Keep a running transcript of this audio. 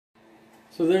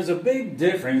So there's a big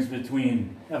difference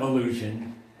between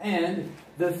evolution and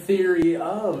the theory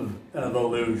of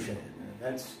evolution.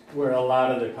 That's where a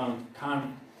lot of the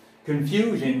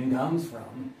confusion comes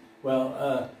from.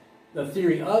 Well, the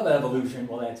theory of evolution,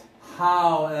 well, that's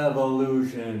how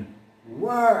evolution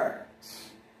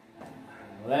works.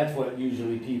 Well, that's what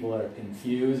usually people are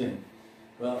confusing.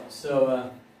 Well,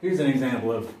 so here's an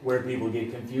example of where people get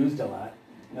confused a lot.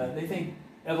 They think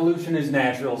evolution is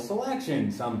natural selection,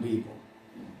 some people.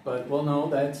 But, well, no,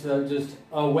 that's just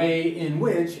a way in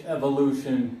which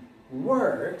evolution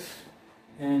works.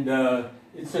 And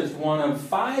it's just one of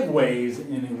 5 ways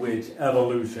in which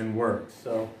evolution works.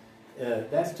 So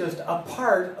that's just a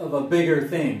part of a bigger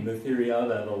thing, the theory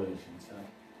of evolution. So,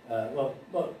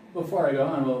 well, before I go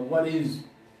on, well, what is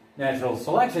natural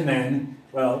selection then?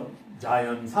 Well,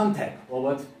 자연 선택. Well,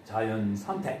 what's 자연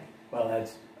선택? Well,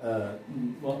 that's,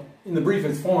 well, in the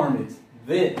briefest form, it's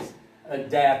this.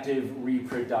 Adaptive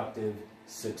reproductive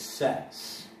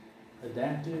success.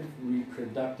 Adaptive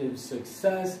reproductive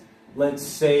success. Let's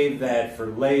save that for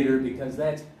later because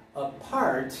that's a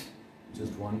part,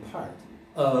 just one part,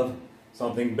 of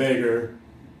something bigger,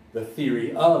 the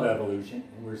theory of evolution,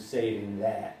 and we're saving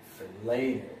that for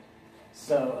later.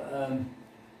 So,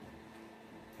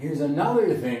 here's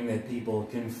another thing that people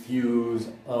confuse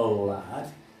a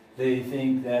lot. They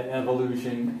think that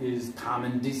evolution is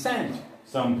common descent.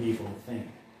 Some people think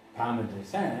common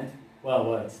descent, well,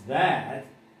 what's that?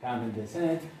 Common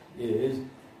descent is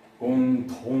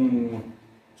공통조상,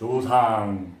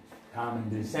 common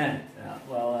descent.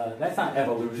 Well, that's not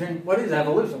evolution. What is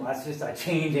evolution? Well, that's just a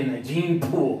change in the gene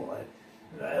pool.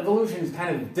 Evolution is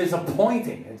kind of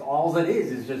disappointing. It's all it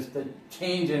is just a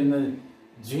change in the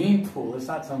gene pool. It's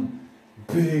not some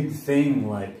big thing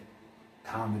like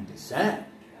common descent.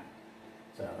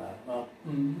 So,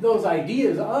 those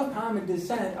ideas of common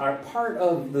descent are part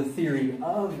of the theory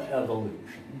of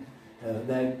evolution.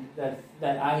 That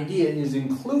idea is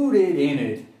included in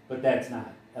it, but that's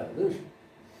not evolution.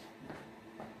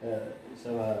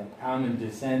 So common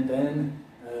descent then,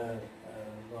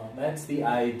 well, that's the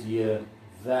idea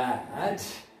that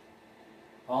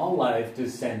all life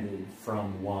descended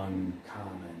from one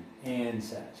common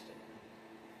ancestor.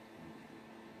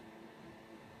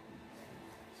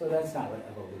 So that's not what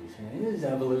evolution is.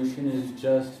 Evolution is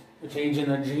just a change in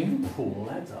the gene pool,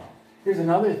 that's all. Here's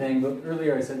another thing, but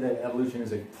earlier I said that evolution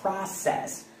is a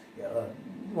process.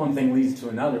 One thing leads to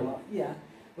another. Well, yeah,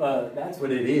 that's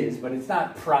what it is, but it's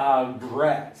not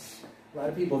progress. A lot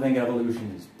of people think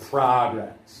evolution is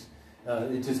progress.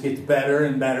 It just gets better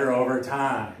and better over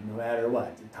time, no matter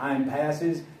what. Time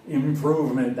passes,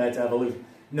 improvement, that's evolution.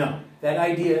 No, that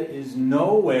idea is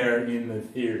nowhere in the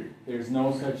theory. There's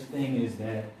no such thing as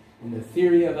that in the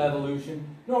theory of evolution,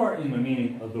 nor in the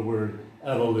meaning of the word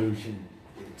evolution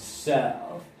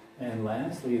itself. And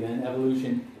lastly, then,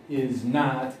 evolution is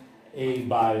not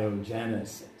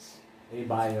abiogenesis.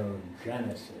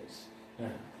 Abiogenesis.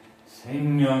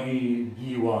 생명의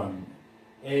기원.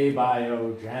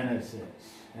 Abiogenesis.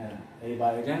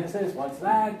 Abiogenesis, what's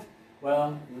that?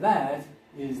 Well, that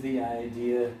is the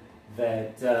idea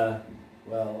that,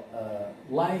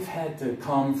 life had to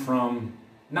come from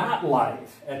not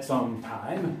life at some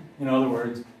time. In other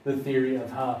words, the theory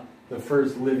of how the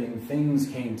first living things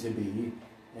came to be.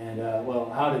 And, well,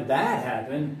 how did that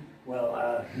happen? Well,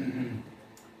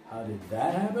 how did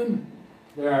that happen?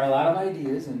 There are a lot of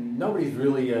ideas, and nobody's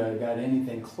really got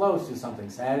anything close to something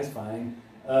satisfying.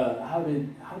 How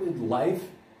did life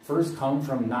first come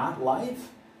from not life?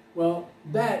 Well,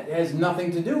 that has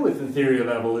nothing to do with the theory of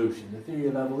evolution. The theory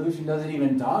of evolution doesn't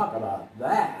even talk about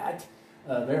that.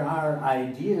 There are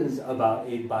ideas about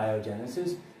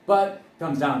abiogenesis, but it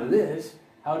comes down to this.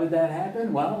 How did that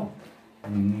happen? Well,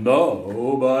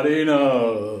 nobody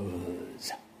knows.